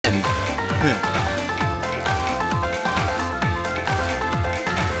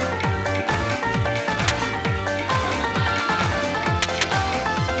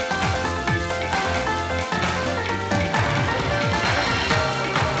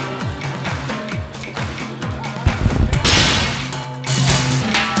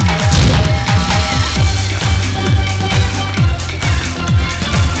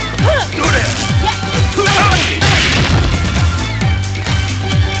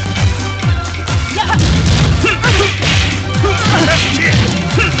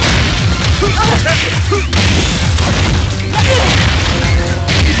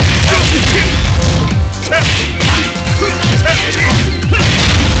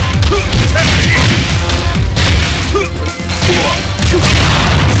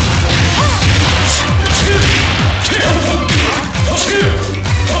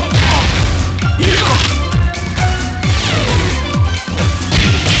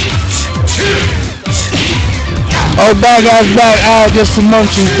Oh, bad guys back. Get some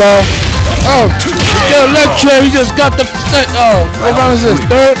munchies, dog. Oh, yo, lecture, he just got the. Oh, what round is this?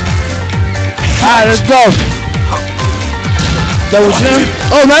 Third? Alright, let's go. That was him.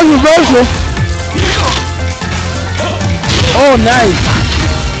 Oh, nice reversal. Oh, nice.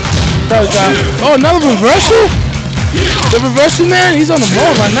 Third guy. Oh, another reversal? The reversal man? He's on the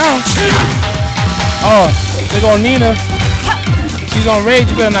ball right now. Oh, they're gonna Nina. She's on rage.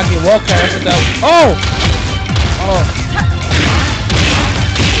 You better not get walk past. Oh! Oh.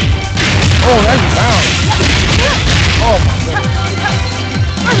 Oh, that's bound. Oh my goodness.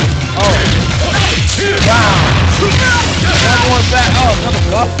 Oh. Wow. Another one back. Oh, another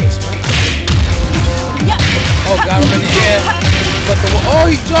bluffers, man. Oh, got him in the air. Oh,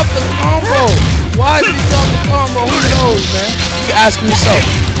 he dropped the combo. Why did he drop the combo? Who knows, man? You can ask yourself.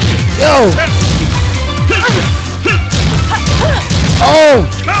 Yo. Oh.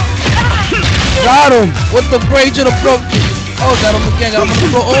 Got him with the rage of the broke. Oh, got him again. Got him in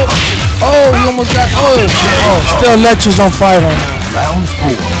the floor. Oh, he almost got. Oh, still lectures on fire right now.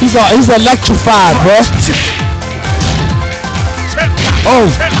 He's electrified, bro. Oh,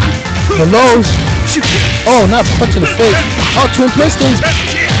 the lows. Oh, not punch in the face. Oh, twin pistons.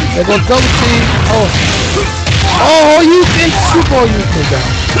 They go double team. Oh, you think super you can down.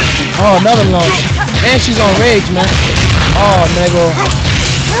 Oh, another launch. And she's on rage, man. Oh, nigga.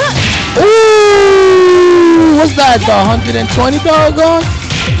 Ooh, what's that? The 120 doggone?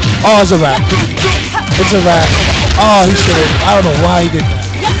 Oh, it's a wrap. It's a wrap. Oh, he should have. I don't know why he did that.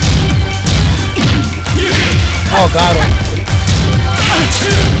 Oh, got him.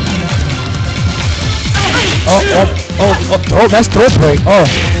 Oh, that's throw break. Oh.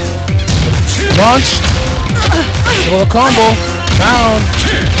 Launch. Go the combo. Down.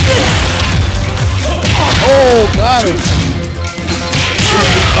 Oh, got him.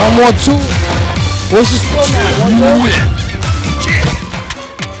 1 more 2. What's the score now? 1 more.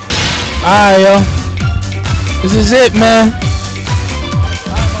 Alright, yo. This is it, man.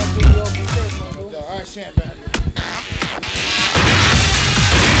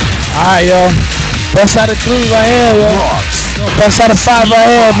 Alright, yo. Best out of 3 right here, yo. Best out of 5 right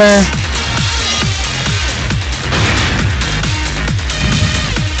here, man.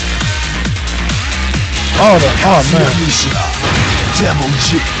 Oh, man.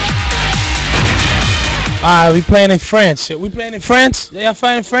 Alright, we playing in France. We playing in France? They are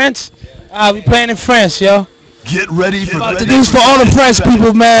fighting in France? Alright, we playing in France, yo. Get ready for this is for all the French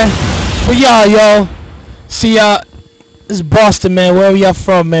people, man. For y'all, yo. See y'all. This is Boston, man. Wherever y'all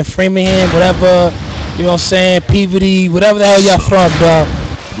from, man. Framingham, whatever. You know what I'm saying? Peabody, whatever the hell y'all from, bro.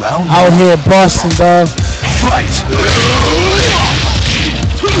 Out here in Boston, dog. Fight.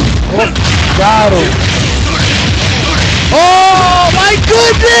 Oh, got him. Oh my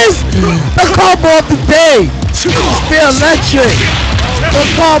goodness! The combo of the day! Feel electric! The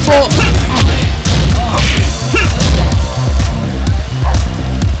combo!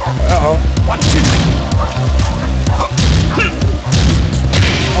 Uh-oh.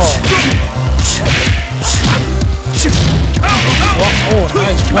 Oh,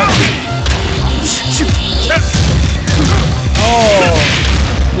 nice punch. Oh,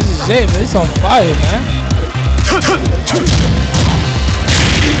 this is it, man. It's on fire, man.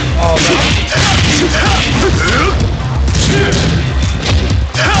 Oh, man.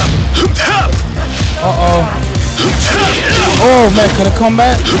 Uh-oh. Oh, man, could it come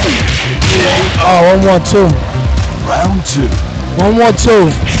back? Oh, 1 more 2. Round 2. 1 more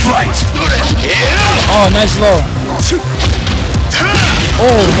 2. Fight. Oh, nice low.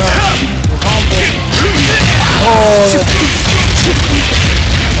 Oh, no.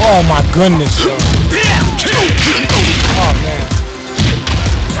 Oh, my goodness, yo. Oh, man.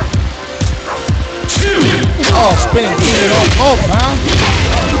 Oh, spinning demon. Oh, man.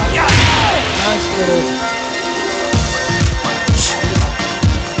 Nice little.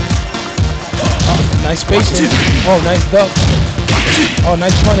 Oh, nice spacing. Oh, nice duck. Oh,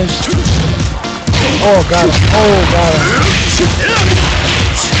 nice punish. Oh, got him. Oh, got him.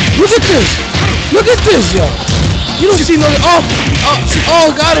 Look at this. Look at this, yo. You don't see no.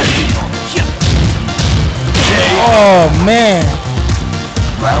 Oh, got him. Oh, man.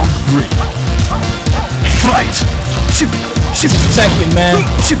 Round 3. Fight! Tekken, man.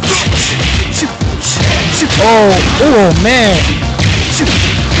 Oh, man.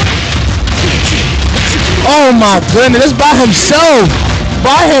 Oh, my goodness. That's by himself.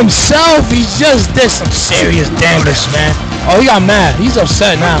 By himself, he just did some serious damage, man. Oh, he got mad. He's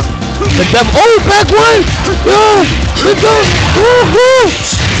upset now. The devil. Oh, back one.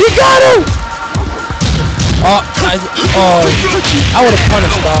 He got him. I would have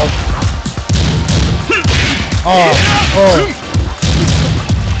punished, dog. Oh,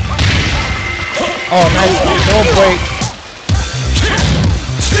 nice. Don't break.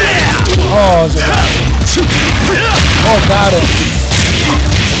 Oh, got him.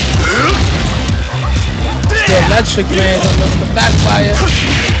 The electric, man. The backfire.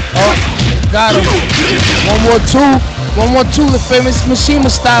 Oh, got him. One more two. The famous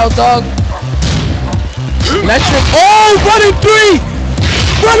Mishima style, dog. Electric. Oh, 1 and 3.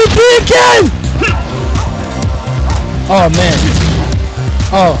 1 and 3 again. Oh, man.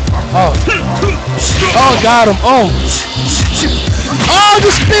 Oh, got him. Oh,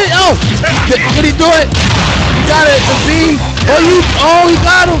 the spin. Oh, did he do it? He got it. The beam. He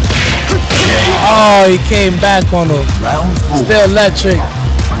got him. Oh, he came back on him. Still electric.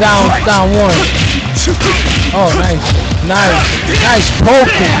 Down 1. Oh, nice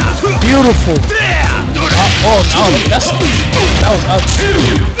poking. Beautiful. That was ugly.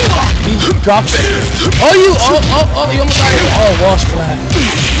 He dropped it. You almost got it. Oh, wall splat.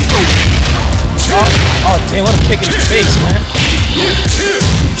 Oh, damn, what a kick in the face, man.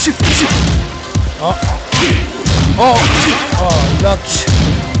 Lucky.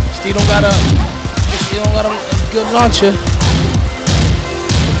 Still don't got a good launcher.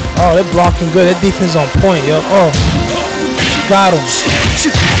 Oh, they're blocking good. Their defense on point, yo. Oh, got him.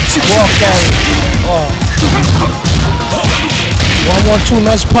 Walk out. Oh. 1-1-2,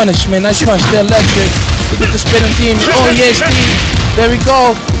 nice punish, man. Nice punch. They're electric. He get the spinning demon. Oh, yeah, Steve. There we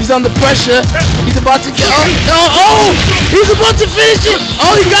go. He's under pressure. He's about to get. He's about to finish it.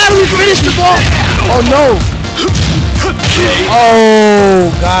 Oh, he got him. He finished the ball. Oh, no. Oh,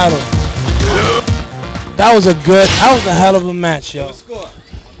 got him. That was a hell of a match, yo.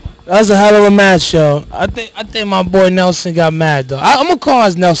 That was a hell of a match, yo. I think my boy Nelson got mad, though. I'm gonna call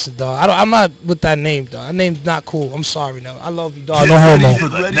us Nelson, dog. I'm not with that name, dog. That name's not cool. I'm sorry, now. I love you, dog. No homo.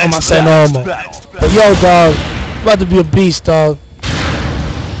 I'm not saying no homo. But yo, dog, about to be a beast, dog.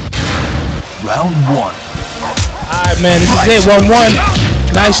 Round 1. Alright, man. This is it. 1-1.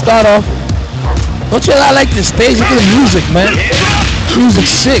 Nice start off. Don't you like this stage? Look at the music, man. Music's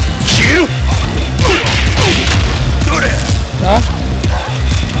sick. Huh?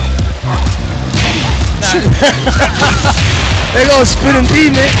 They go spinning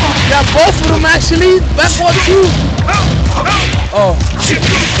demon. Got both of them actually. Back 1-2. Oh,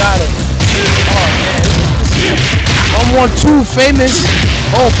 got it. Oh man. 1-1-2 famous.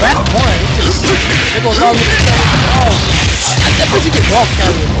 Oh, back 1. There goes all the stuff. Oh, I bet you can walk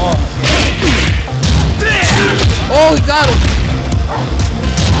carry him. Oh, he got him.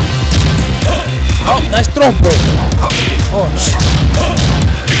 Oh, nice throw, bro. Oh, nice.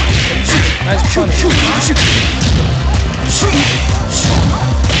 Nice punish.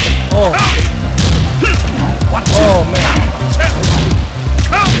 Oh. Oh, man.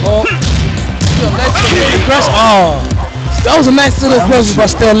 Oh. Oh. That was a nice little aggressive, but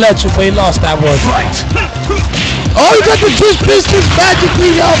still electric, but he lost that one. Oh, he got the twist pistols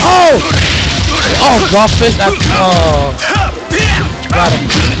magically, yo. Oh, golf fist. Oh. Got him.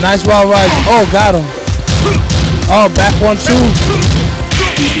 Nice wall rise. Oh, got him. Oh, back 1-2.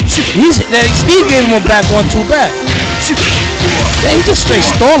 Steve gave him a back 1-2 back. Yeah, he just straight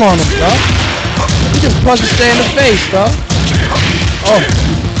stole on him, dog. He just punched him straight in the face, dog. Oh.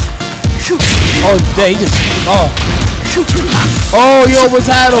 Oh, yeah, he just. Oh. Oh, he almost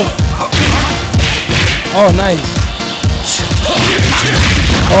had him. Oh, nice.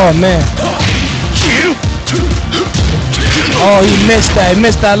 Oh, man. Oh, he missed that. He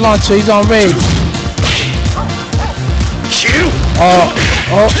missed that launcher. He's on rage. Oh.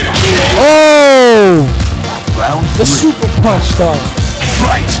 The super punch, dog.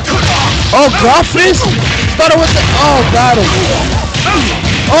 Oh, golf fist. Started with the. Oh, got him.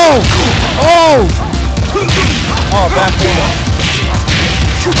 Oh. Oh, back over.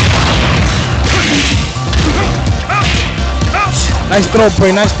 Nice throw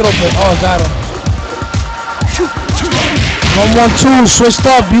play, nice throw play. Oh, got him. 1-1-2, switched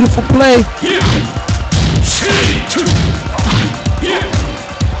up, beautiful play.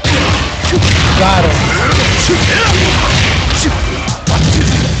 Got him.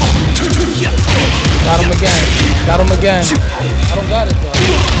 Got him again. Got him again. I don't got it though.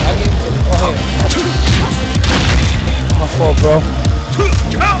 I gave it. Oh, here. My fault, bro.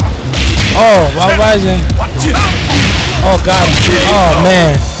 Oh, while rising. Oh, got him. Oh,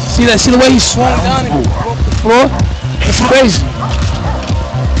 man. See that? See the way he swung down and broke the floor? That's crazy.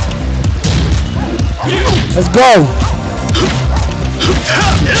 Let's go.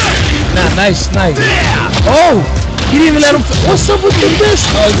 Nah, nice. Oh, he didn't even let him. What's up with this?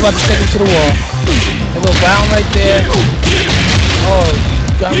 Oh, he's about to take him to the wall. A little bound right there. Oh,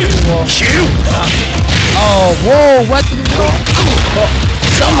 got him to the wall. Oh, whoa, what did he do? Oh,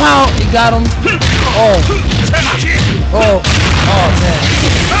 somehow he got him. Oh, man.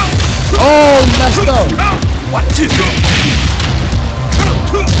 Oh, he messed up.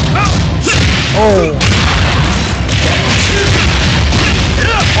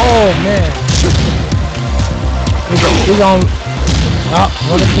 Oh, man. We're going. Oh,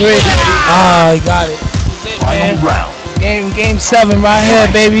 1-3. Ah, he got it. Final round. Game 7 right here,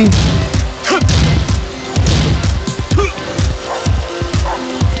 baby.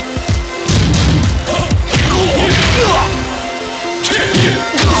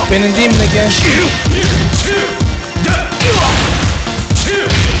 Spinning demon again.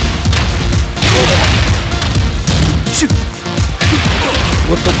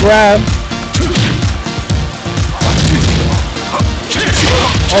 With the grab.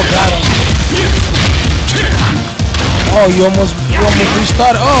 Oh, got him. Oh, you almost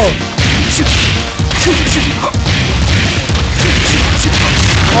restarted. Oh.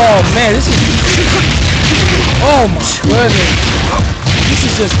 Oh, man, this is. Oh, my goodness. This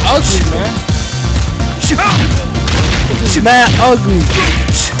is just ugly, man. This is mad ugly.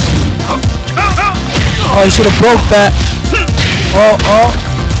 Oh, you should have broke that. Oh.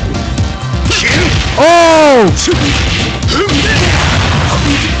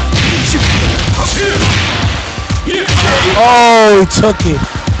 Oh, he took it.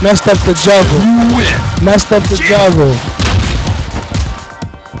 Messed up the juggle.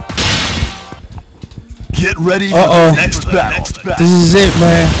 Get ready for the next battle. This is it,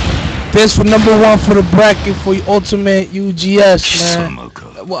 man. This for #1 for the bracket for Ultimate UGS, man.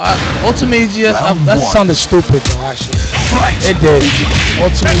 Well, Ultimate UGS, that sounded stupid though, actually. It did.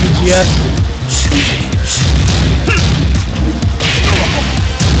 Ultimate UGS.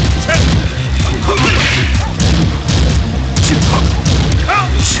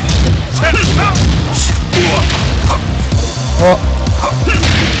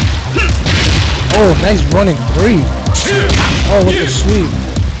 Oh, nice running 3. Oh, with the sweep.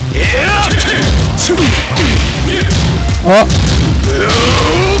 Oh.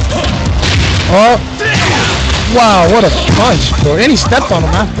 Wow, what a punch, bro. And he stepped on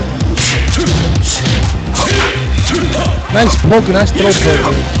him after. Nice poking, nice throw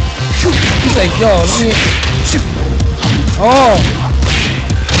poke. He's like, yo, let me. Oh.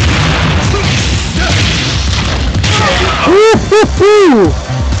 Woo-hoo-hoo.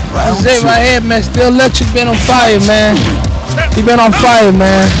 That's it right here, man. Still Electric been on fire, man. He been on fire,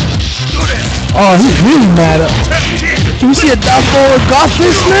 man. Oh, he's really mad up. Can you see a down forward got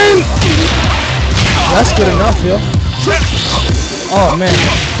this, man? That's good enough, yo. Oh, man.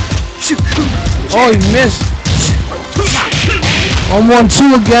 Oh, he missed.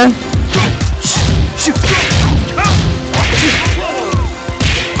 1-1-2 again.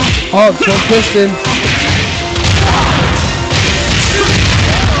 Oh, so piston.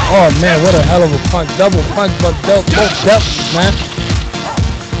 Oh man, what a hell of a punch. Double punch, but both depths, man.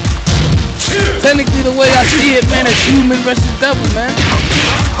 Technically, the way I see it, man, it's human versus devil, man.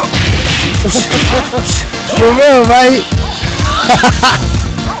 For real, right?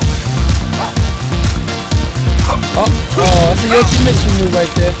 Oh, that's a Yoshi move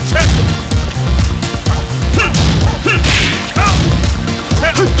right there.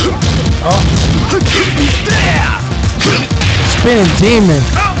 Spinning demon.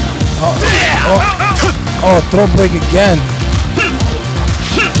 Oh, throw break again.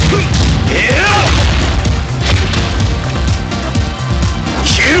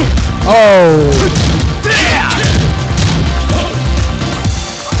 Oh.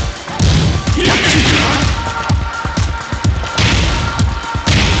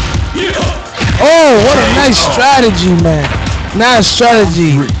 Oh, what a nice strategy, man. Nice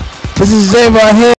strategy. This is it right here.